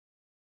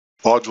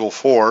Module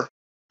 4,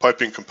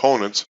 Piping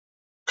Components,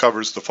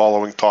 covers the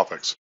following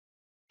topics: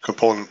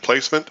 component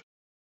placement,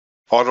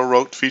 auto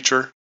route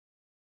feature,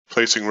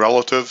 placing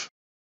relative,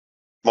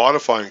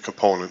 modifying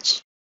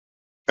components,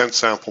 and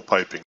sample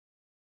piping.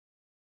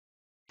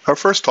 Our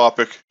first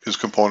topic is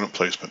component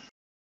placement.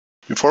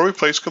 Before we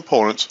place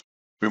components,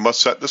 we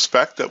must set the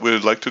spec that we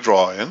would like to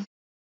draw in,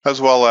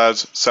 as well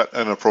as set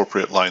an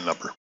appropriate line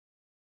number.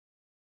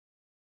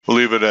 We'll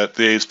leave it at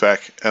the A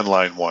spec and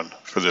line 1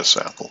 for this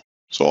sample.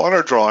 So on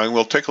our drawing,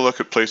 we'll take a look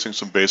at placing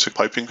some basic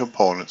piping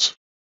components.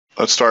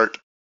 Let's start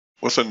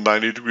with a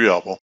 90-degree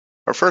elbow.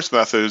 Our first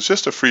method is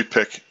just a free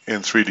pick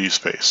in 3D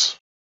space.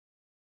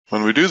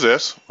 When we do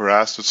this, we're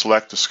asked to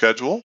select the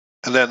schedule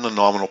and then the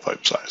nominal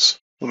pipe size.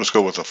 We'll just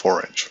go with a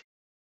 4-inch.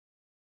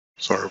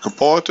 So our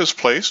component is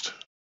placed.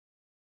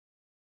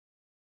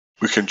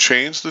 We can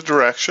change the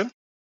direction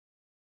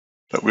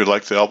that we'd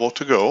like the elbow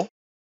to go.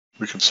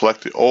 We can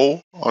select the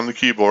O on the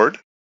keyboard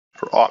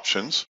for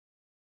options,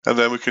 and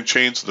then we can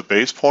change the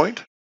base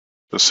point,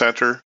 the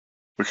center.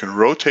 We can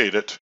rotate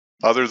it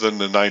other than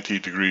the 90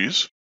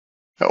 degrees,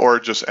 or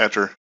just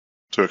enter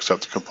to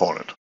accept the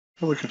component.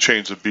 And we can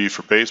change the B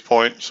for base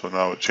point, so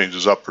now it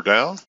changes up or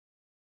down.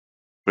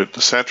 With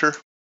the center,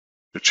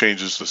 it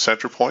changes the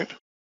center point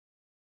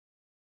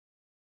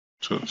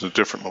to the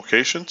different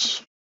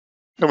locations.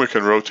 And we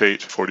can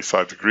rotate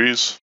 45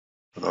 degrees,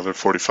 another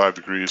 45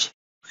 degrees.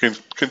 We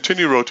can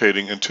continue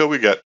rotating until we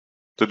get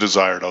the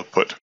desired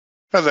output,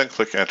 and then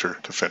click Enter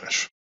to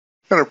finish.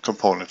 And our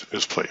component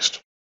is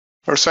placed.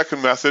 Our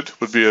second method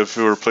would be if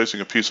we were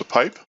placing a piece of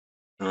pipe,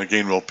 and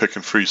again we'll pick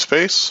in free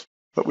space,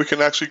 but we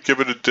can actually give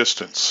it a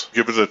distance,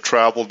 give it a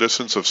travel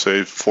distance of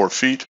say 4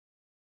 feet,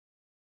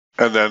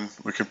 and then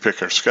we can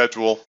pick our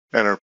schedule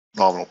and our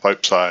nominal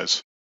pipe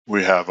size.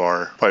 We have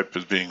our pipe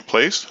is being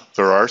placed.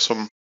 There are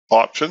some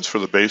options for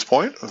the base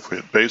point. If we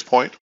hit base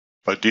point,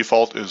 by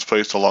default it is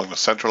placed along the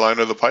center line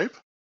of the pipe,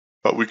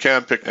 but we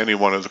can pick any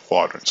one of the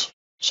quadrants.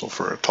 So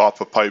for a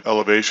top of pipe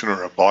elevation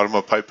or a bottom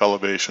of pipe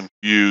elevation,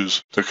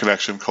 use the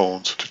connection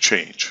cones to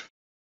change.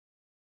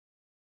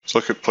 Let's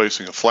look at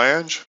placing a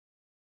flange.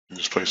 You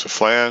just place a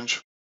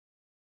flange,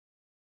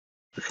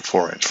 pick a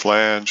 4-inch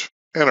flange,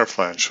 and our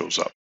flange shows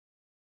up.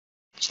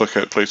 Let's look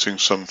at placing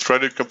some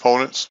threaded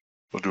components.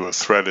 We'll do a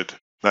threaded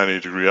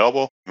 90-degree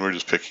elbow, and we're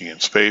just picking in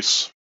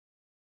space.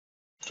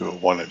 Do a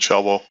 1-inch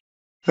elbow,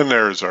 and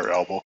there is our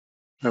elbow.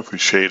 And if we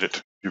shade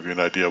it, give you an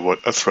idea of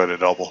what a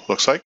threaded elbow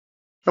looks like.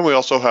 And we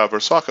also have our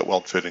socket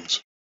weld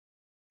fittings.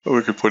 So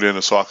we could put in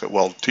a socket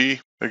weld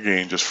T,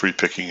 again just free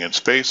picking in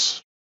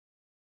space.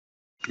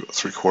 Do a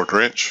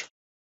 3/4 inch,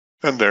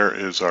 and there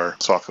is our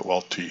socket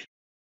weld T.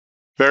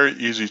 Very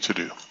easy to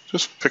do,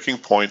 just picking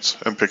points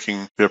and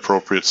picking the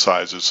appropriate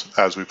sizes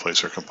as we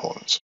place our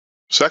components.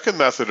 Second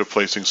method of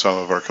placing some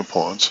of our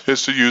components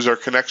is to use our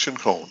connection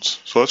cones.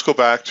 So let's go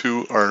back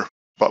to our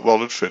butt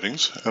welded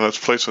fittings, and let's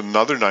place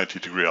another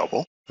 90-degree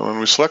elbow. And when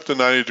we select the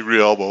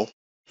 90-degree elbow,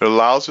 it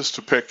allows us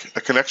to pick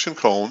a connection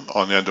cone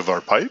on the end of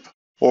our pipe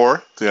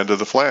or the end of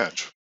the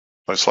flange.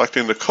 By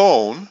selecting the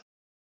cone,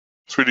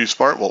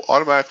 3DSMART will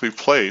automatically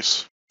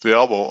place the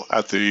elbow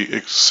at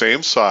the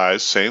same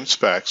size, same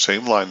spec,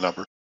 same line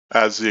number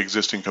as the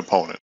existing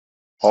component.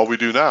 All we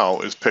do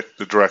now is pick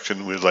the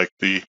direction we'd like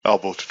the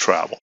elbow to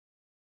travel.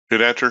 Hit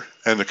Enter,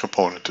 and the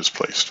component is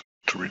placed.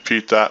 To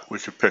repeat that, we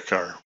could pick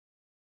our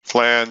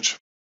flange,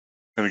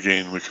 and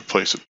again we could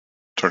place it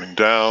turning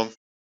down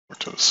or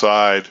to the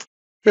side.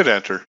 Hit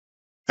Enter,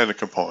 and the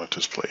component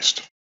is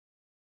placed.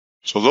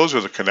 So those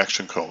are the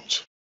connection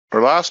cones.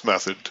 Our last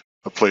method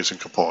of placing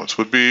components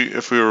would be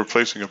if we were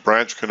placing a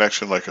branch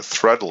connection like a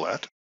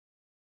threadelet.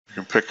 We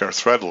can pick our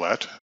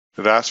threadelet.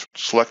 It asks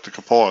to select the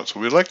component,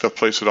 so we'd like to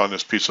place it on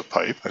this piece of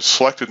pipe. I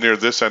select it near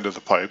this end of the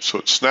pipe, so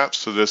it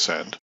snaps to this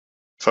end.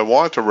 If I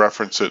wanted to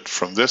reference it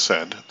from this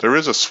end, there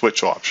is a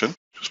switch option.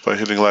 Just by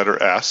hitting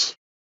letter S,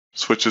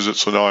 switches it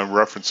so now I'm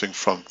referencing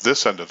from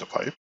this end of the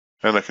pipe.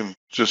 And I can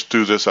just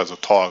do this as a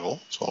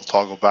toggle. So I'll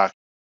toggle back.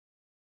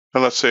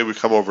 And let's say we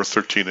come over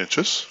 13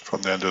 inches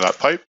from the end of that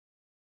pipe.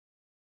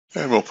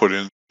 And we'll put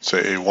in,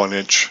 say, a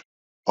 1-inch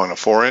on a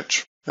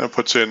 4-inch. And it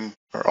puts in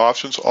our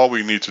options. All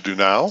we need to do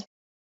now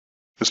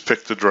is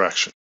pick the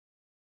direction.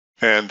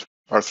 And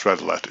our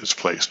threadelet is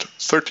placed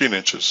 13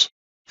 inches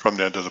from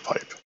the end of the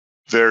pipe.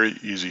 Very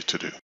easy to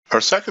do. Our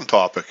second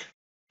topic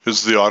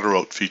is the auto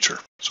route feature.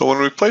 So when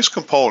we place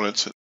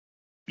components,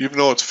 even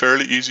though it's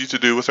fairly easy to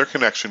do with our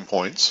connection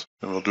points,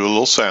 and we'll do a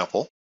little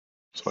sample.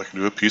 So I can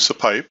do a piece of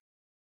pipe,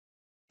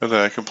 and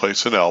then I can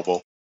place an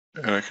elbow,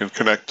 and I can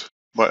connect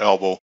my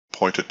elbow,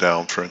 point it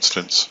down, for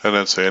instance, and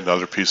then say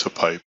another piece of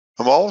pipe.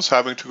 I'm always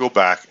having to go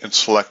back and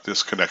select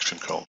this connection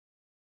cone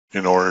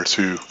in order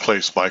to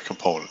place my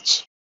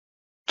components.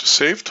 To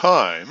save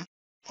time,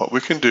 what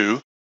we can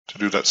do to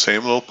do that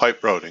same little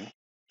pipe routing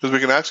is we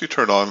can actually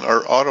turn on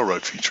our auto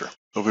route feature.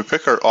 So if we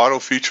pick our auto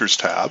features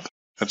tab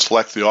and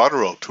select the auto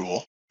route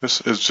tool, this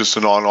is just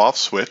an on-off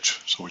switch,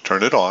 so we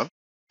turn it on.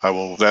 I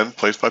will then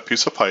place my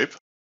piece of pipe.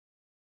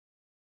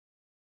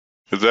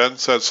 It then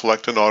says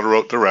select an auto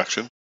route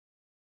direction.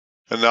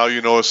 And now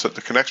you notice that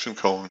the connection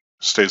cone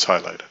stays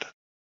highlighted.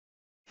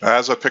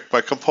 As I pick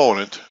my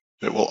component,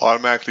 it will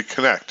automatically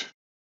connect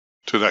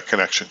to that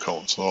connection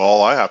cone. So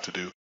all I have to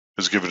do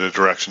is give it a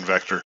direction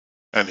vector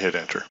and hit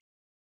enter.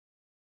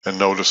 And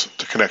notice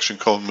the connection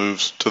cone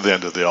moves to the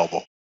end of the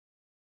elbow.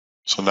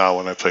 So now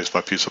when I place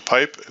my piece of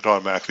pipe, it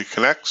automatically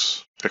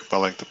connects, pick my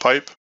length of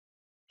pipe,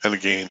 and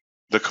again,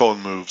 the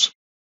cone moves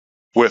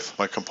with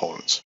my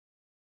components.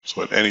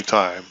 So at any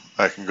time,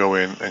 I can go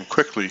in and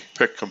quickly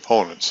pick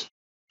components,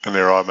 and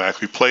they're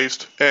automatically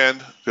placed,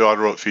 and the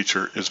auto rotate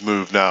feature is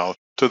moved now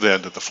to the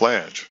end of the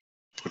flange.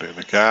 Put in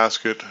a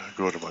gasket,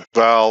 go to my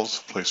valves,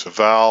 place a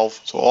valve.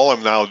 So all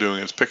I'm now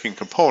doing is picking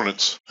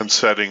components and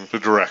setting the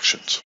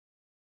directions.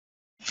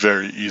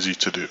 Very easy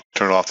to do.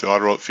 Turn off the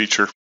auto rotate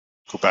feature,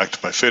 go back to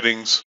my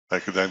fittings. I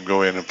could then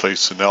go in and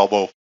place an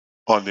elbow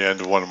on the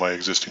end of one of my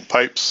existing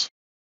pipes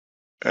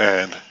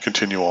and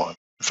continue on.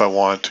 If I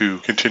want to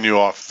continue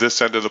off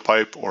this end of the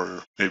pipe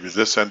or maybe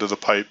this end of the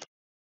pipe,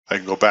 I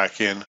can go back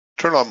in,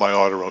 turn on my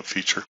auto rotate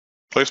feature,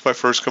 place my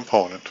first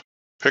component,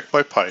 pick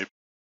my pipe,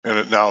 and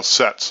it now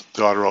sets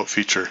the auto rotate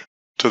feature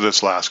to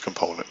this last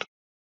component.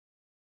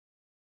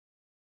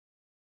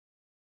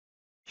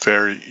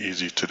 Very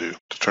easy to do.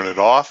 To turn it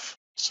off,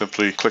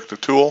 simply click the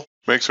tool,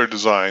 makes our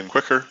design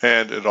quicker,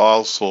 and it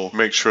also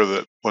makes sure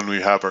that when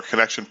we have our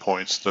connection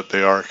points that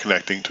they are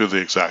connecting to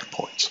the exact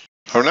points.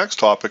 Our next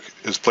topic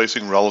is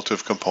placing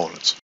relative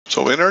components.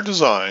 So in our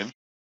design,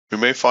 we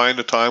may find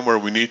a time where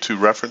we need to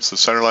reference the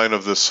center line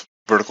of this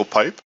vertical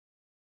pipe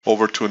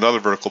over to another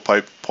vertical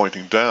pipe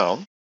pointing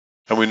down,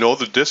 and we know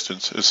the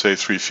distance is, say,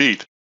 3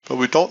 feet, but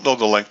we don't know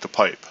the length of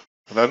pipe.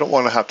 And I don't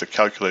want to have to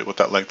calculate what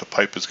that length of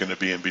pipe is going to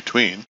be in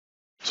between.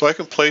 So I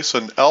can place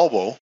an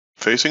elbow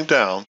facing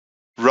down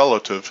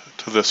relative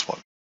to this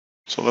one.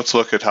 So let's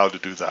look at how to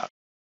do that.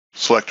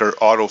 Select our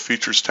Auto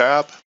Features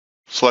tab,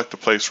 select the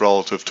Place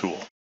Relative tool.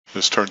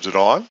 This turns it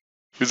on.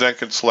 We then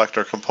can select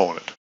our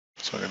component.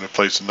 So I'm going to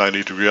place a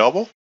 90-degree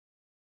elbow.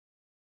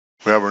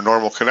 We have our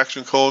normal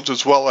connection cones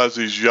as well as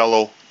these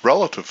yellow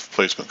relative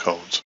placement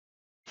cones.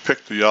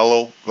 Pick the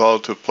yellow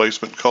relative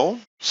placement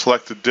cone.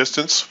 Select the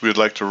distance we'd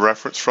like to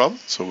reference from.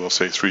 So we'll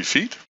say 3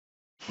 feet.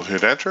 We'll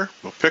hit enter.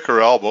 We'll pick our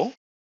elbow.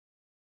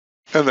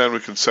 And then we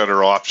can set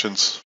our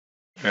options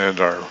and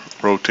our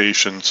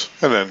rotations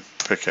and then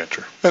pick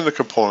enter. And the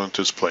component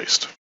is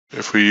placed.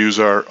 If we use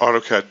our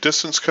AutoCAD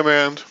distance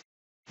command,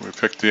 we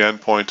pick the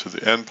endpoint to the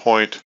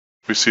endpoint,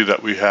 we see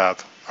that we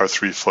have our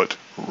 3-foot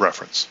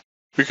reference.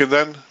 We can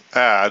then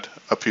add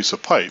a piece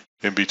of pipe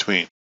in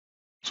between.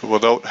 So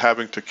without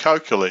having to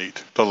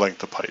calculate the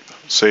length of pipe,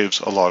 it saves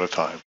a lot of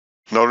time.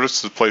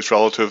 Notice the place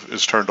relative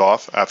is turned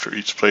off after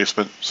each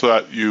placement so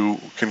that you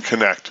can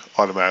connect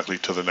automatically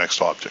to the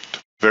next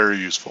object. Very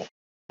useful.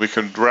 We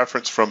can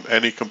reference from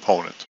any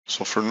component.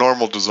 So for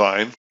normal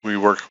design, we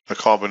work a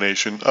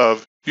combination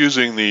of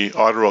using the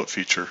auto rotate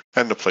feature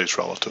and the place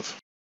relative.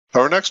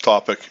 Our next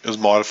topic is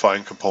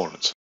modifying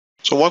components.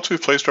 So once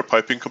we've placed our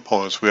piping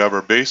components, we have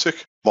our basic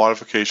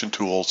modification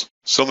tools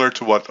similar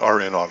to what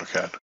are in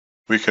AutoCAD.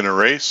 We can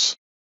erase,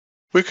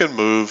 we can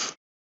move,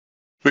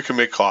 we can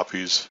make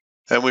copies,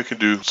 and we can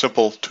do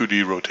simple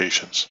 2D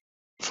rotations.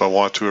 If I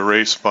want to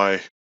erase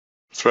my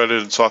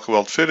threaded and socket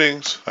weld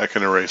fittings, I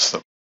can erase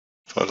them.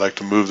 If I'd like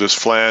to move this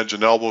flange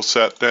and elbow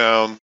set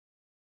down,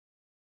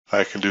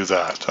 I can do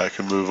that. I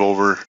can move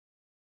over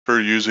for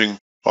using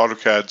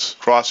AutoCAD's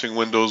crossing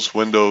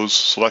windows,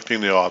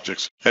 selecting the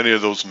objects, any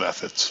of those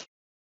methods.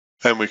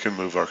 And we can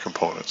move our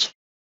components.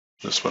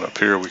 This one up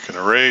here we can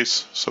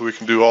erase, so we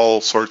can do all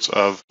sorts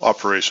of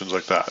operations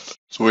like that.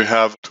 So we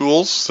have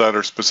tools that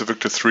are specific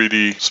to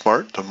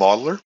 3DSMART, the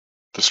modeler,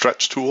 the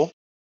stretch tool,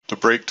 the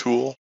break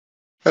tool,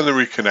 and the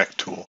reconnect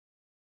tool.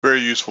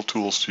 Very useful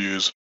tools to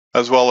use,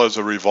 as well as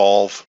a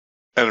revolve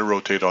and a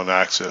rotate on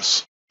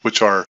axis,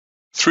 which are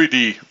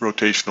 3D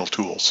rotational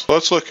tools. So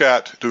let's look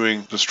at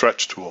doing the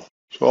stretch tool.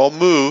 So I'll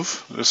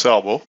move this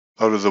elbow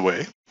out of the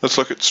way. Let's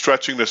look at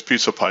stretching this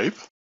piece of pipe.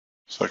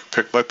 So I can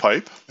pick my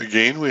pipe.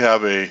 Again, we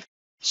have a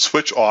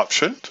switch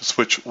option to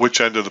switch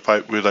which end of the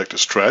pipe we'd like to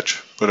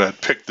stretch, but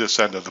I'd pick this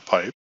end of the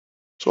pipe.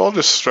 So I'll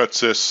just stretch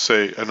this,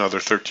 say,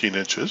 another 13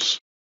 inches,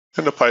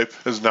 and the pipe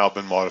has now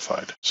been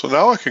modified. So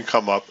now I can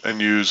come up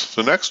and use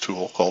the next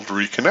tool called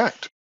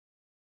Reconnect.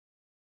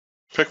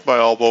 Pick my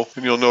elbow,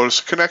 and you'll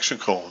notice connection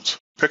cones.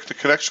 Pick the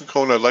connection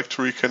cone I'd like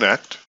to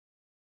reconnect,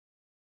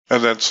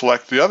 and then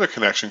select the other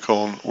connection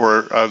cone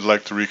where I'd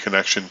like the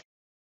reconnection.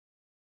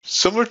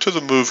 Similar to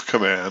the move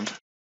command,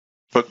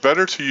 but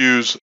better to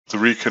use the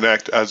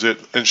reconnect as it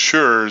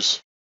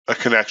ensures a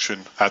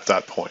connection at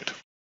that point.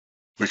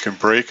 We can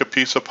break a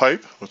piece of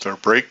pipe with our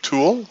break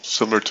tool,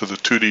 similar to the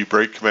 2D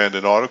break command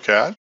in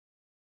AutoCAD.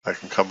 I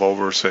can come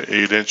over, say,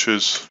 8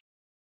 inches,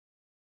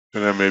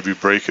 and then maybe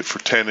break it for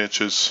 10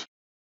 inches,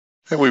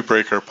 and we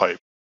break our pipe.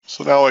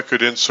 So now I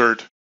could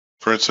insert,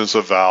 for instance,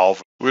 a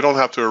valve. We don't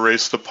have to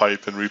erase the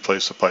pipe and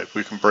replace the pipe.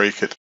 We can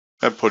break it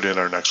and put in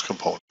our next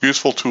component.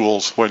 Useful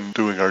tools when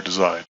doing our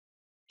design.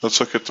 Let's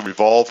look at the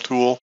revolve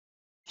tool.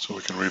 So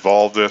we can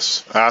revolve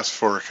this, ask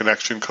for a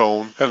connection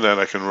cone, and then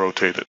I can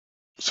rotate it,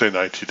 say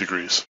 90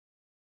 degrees.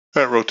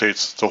 and it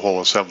rotates the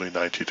whole assembly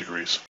 90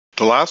 degrees.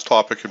 The last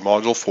topic in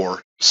Module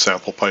 4 is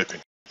sample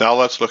piping. Now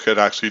let's look at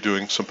actually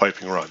doing some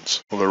piping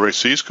runs. We'll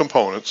erase these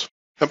components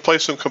and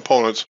place some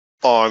components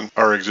on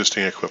our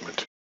existing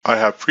equipment. I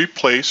have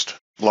pre-placed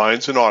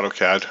lines in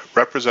AutoCAD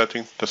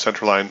representing the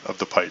center line of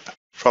the pipe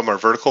from our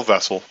vertical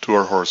vessel to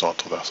our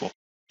horizontal vessel.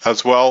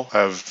 As well,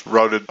 I've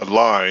routed a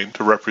line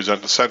to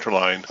represent the center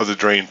line of the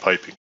drain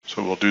piping.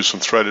 So we'll do some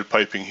threaded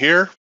piping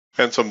here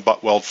and some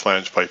butt weld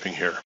flange piping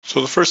here.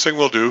 So the first thing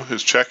we'll do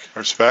is check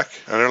our spec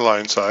and our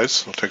line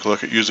size. We'll take a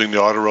look at using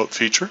the auto route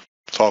feature,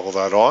 toggle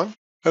that on.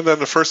 And then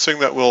the first thing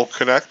that we'll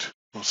connect,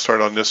 we'll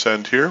start on this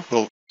end here.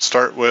 We'll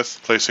start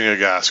with placing a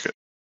gasket.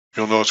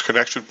 You'll notice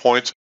connection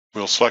points.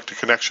 We'll select a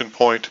connection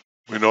point.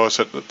 We notice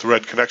that the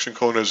red connection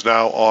cone is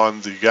now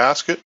on the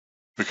gasket.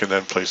 We can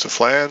then place a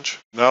flange.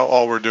 Now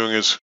all we're doing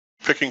is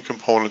picking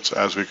components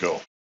as we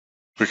go.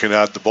 We can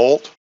add the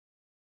bolt.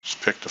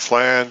 Just pick the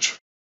flange.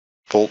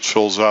 Bolt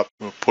fills up.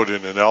 We'll put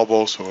in an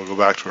elbow, so we'll go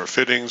back to our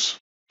fittings.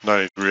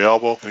 90-degree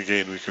elbow. And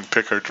again, we can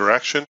pick our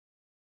direction.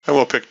 And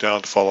we'll pick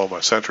down to follow my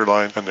center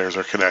line, and there's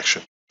our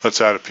connection.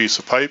 Let's add a piece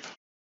of pipe.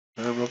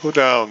 And we'll go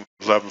down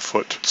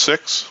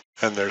 11'6",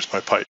 and there's my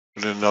pipe.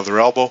 Put in another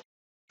elbow.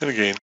 And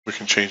again, we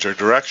can change our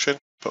direction,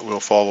 but we'll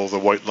follow the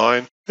white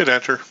line. Hit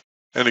enter.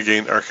 And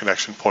again, our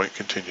connection point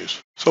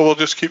continues. So we'll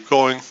just keep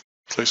going.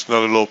 Place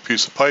another little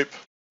piece of pipe.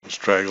 Let's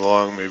drag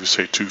along, maybe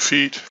say 2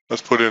 feet.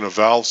 Let's put in a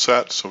valve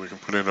set, so we can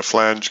put in a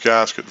flange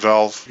gasket,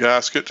 valve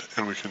gasket,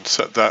 and we can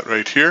set that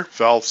right here.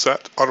 Valve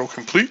set,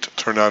 autocomplete,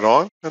 turn that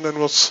on, and then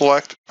we'll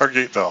select our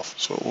gate valve.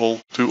 So we'll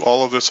do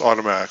all of this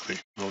automatically.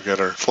 We'll get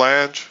our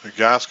flange, a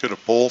gasket, a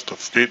bolt,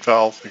 a gate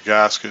valve, a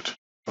gasket,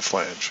 a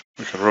flange.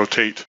 We can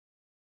rotate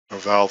our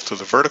valve to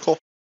the vertical,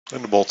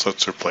 and the bolt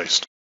sets are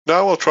placed.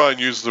 Now we'll try and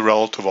use the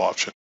relative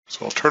option.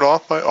 So I'll turn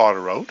off my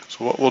auto route.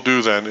 So what we'll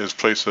do then is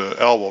place an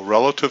elbow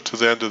relative to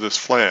the end of this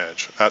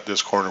flange at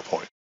this corner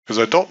point. Because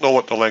I don't know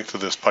what the length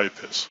of this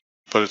pipe is,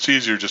 but it's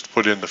easier just to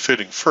put in the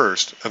fitting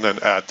first and then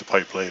add the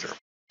pipe later.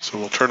 So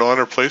we'll turn on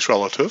our place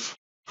relative,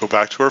 go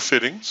back to our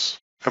fittings,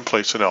 and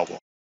place an elbow.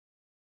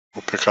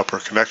 We'll pick up our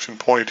connection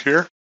point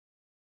here,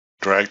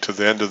 drag to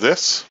the end of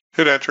this,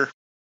 hit enter,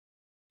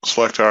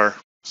 select our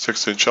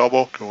 6-inch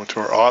elbow, go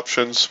into our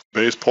options,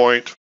 base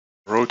point,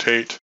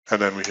 rotate,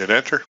 and then we hit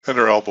enter, and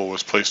our elbow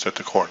was placed at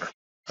the corner.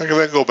 I can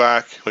then go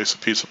back, place a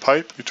piece of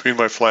pipe between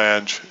my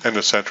flange and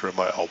the center of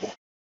my elbow.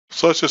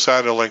 So let's just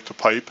add a length of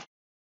pipe.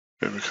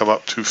 Maybe come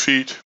up 2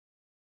 feet.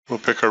 We'll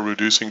pick our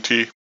reducing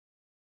T.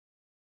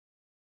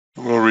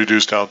 We'll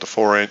reduce down to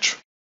 4-inch,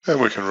 and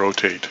we can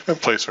rotate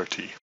and place our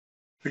T.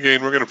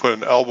 Again, we're going to put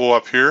an elbow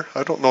up here.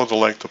 I don't know the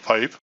length of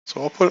pipe,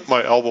 so I'll put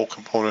my elbow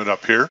component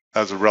up here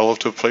as a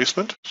relative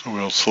placement. So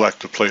we'll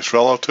select the place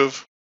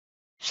relative,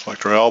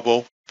 select our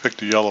elbow, pick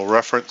the yellow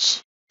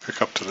reference,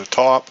 pick up to the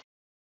top,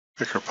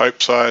 pick our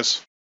pipe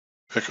size,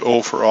 pick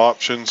O for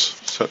options,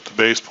 set the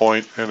base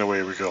point, and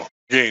away we go.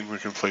 Again, we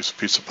can place a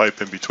piece of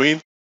pipe in between,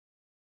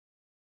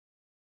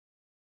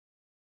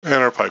 and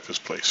our pipe is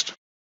placed.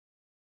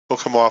 We'll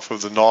come off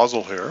of the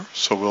nozzle here,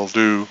 so we'll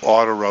do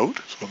auto route,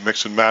 so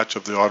mix and match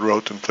of the auto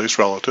route and place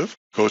relative.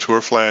 Go to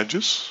our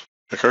flanges,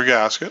 pick our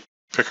gasket,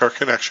 pick our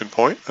connection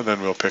point, and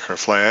then we'll pick our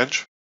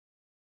flange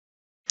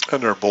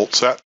and our bolt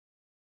set.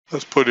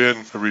 Let's put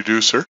in a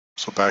reducer,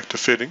 so back to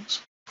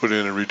fittings, put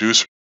in a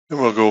reducer, and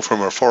we'll go from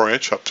our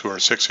 4-inch up to our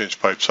 6-inch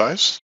pipe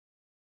size.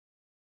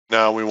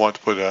 Now we want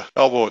to put an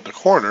elbow at the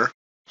corner,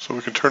 so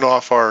we can turn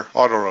off our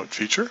auto route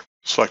feature,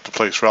 select the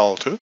place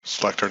relative,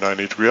 select our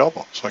 90-degree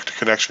elbow, select a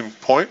connection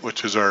point,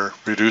 which is our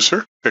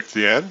reducer, pick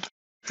the end,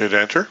 hit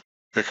enter,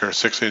 pick our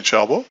 6-inch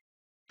elbow,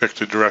 pick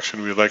the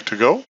direction we'd like to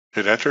go,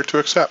 hit enter to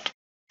accept.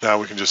 Now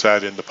we can just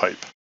add in the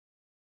pipe.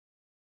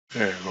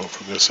 And go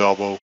from this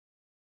elbow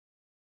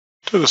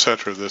to the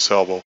center of this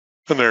elbow,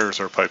 and there's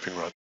our piping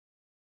run.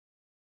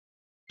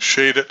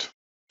 Shade it,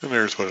 and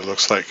there's what it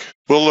looks like.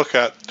 We'll look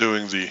at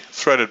doing the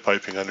threaded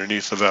piping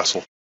underneath the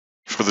vessel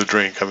for the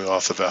drain coming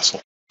off the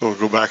vessel. So we'll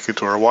go back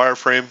into our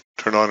wireframe,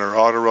 turn on our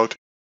auto route.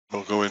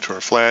 We'll go into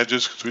our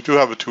flanges, because we do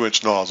have a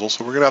 2-inch nozzle,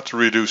 so we're going to have to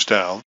reduce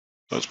down.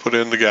 Let's put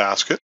in the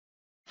gasket,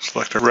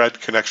 select our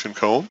red connection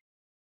cone,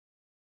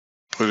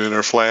 put in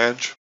our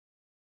flange,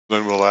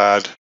 then we'll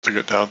add, to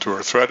get down to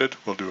our threaded,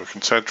 we'll do a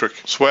concentric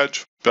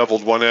swedge,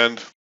 beveled one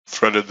end,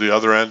 threaded the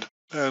other end,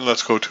 and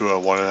let's go to a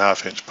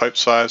 1.5-inch pipe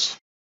size,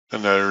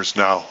 and there's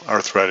now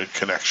our threaded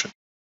connection.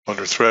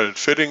 Under threaded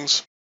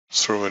fittings,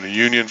 let's throw in a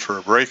union for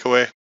a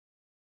breakaway.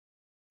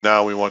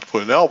 Now we want to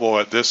put an elbow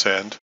at this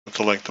end with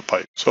the length of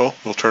pipe. So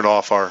we'll turn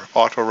off our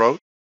auto route,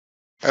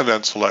 and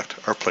then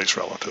select our place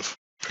relative.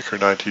 Pick our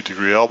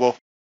 90-degree elbow,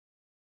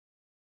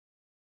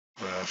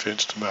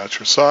 1.5-inch to match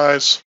your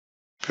size,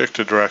 pick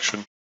the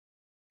direction,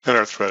 and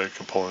our threaded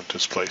component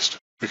is placed.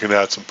 We can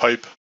add some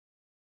pipe,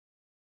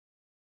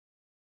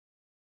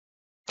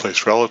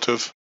 place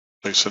relative,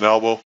 place an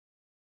elbow.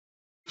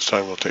 This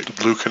time we'll take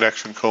the blue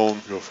connection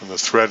cone, go from the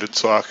threaded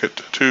socket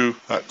to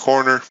that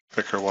corner,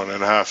 pick our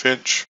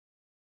 1.5-inch,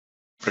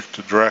 pick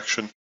the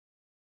direction.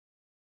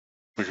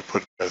 We can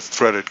put a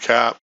threaded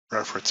cap,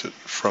 reference it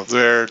from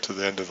there to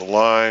the end of the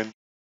line.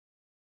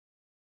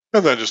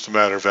 And then just a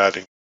matter of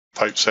adding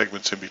pipe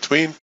segments in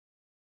between.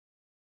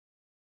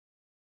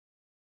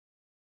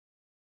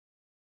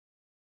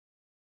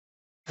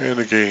 And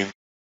again,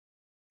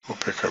 we'll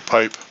pick our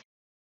pipe.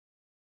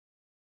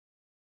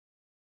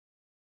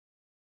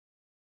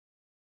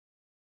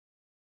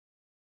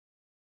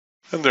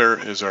 And there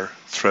is our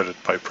threaded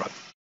pipe run.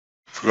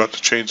 Forgot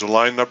to change the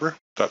line number.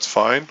 That's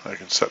fine. I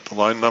can set the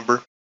line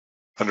number.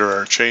 Under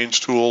our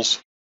change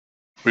tools,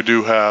 we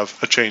do have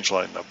a change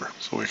line number.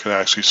 So we can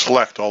actually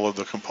select all of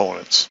the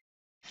components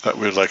that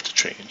we'd like to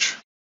change.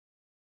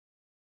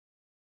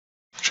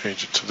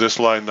 Change it to this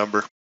line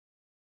number.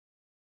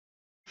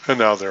 And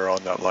now they're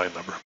on that line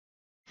number.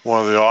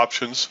 One of the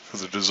options for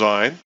the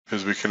design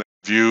is we can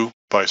view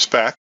by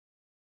spec.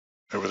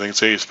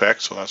 Everything's A-spec,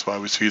 so that's why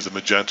we see the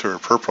magenta or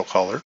purple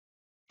color.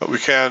 But we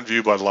can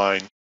view by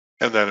line,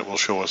 and then it will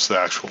show us the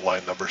actual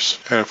line numbers.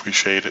 And if we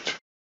shade it,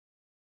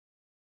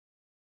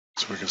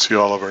 so we can see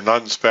all of our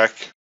non-spec,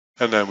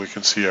 and then we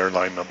can see our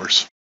line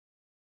numbers.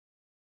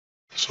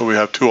 So we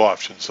have two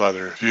options,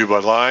 either view by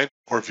line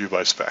or view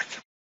by spec.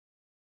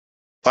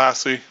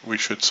 Lastly, we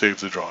should save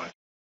the drawing.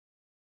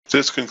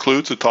 This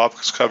concludes the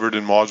topics covered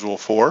in Module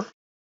 4.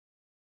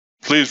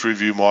 Please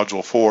review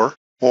Module 4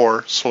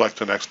 or select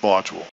the next module.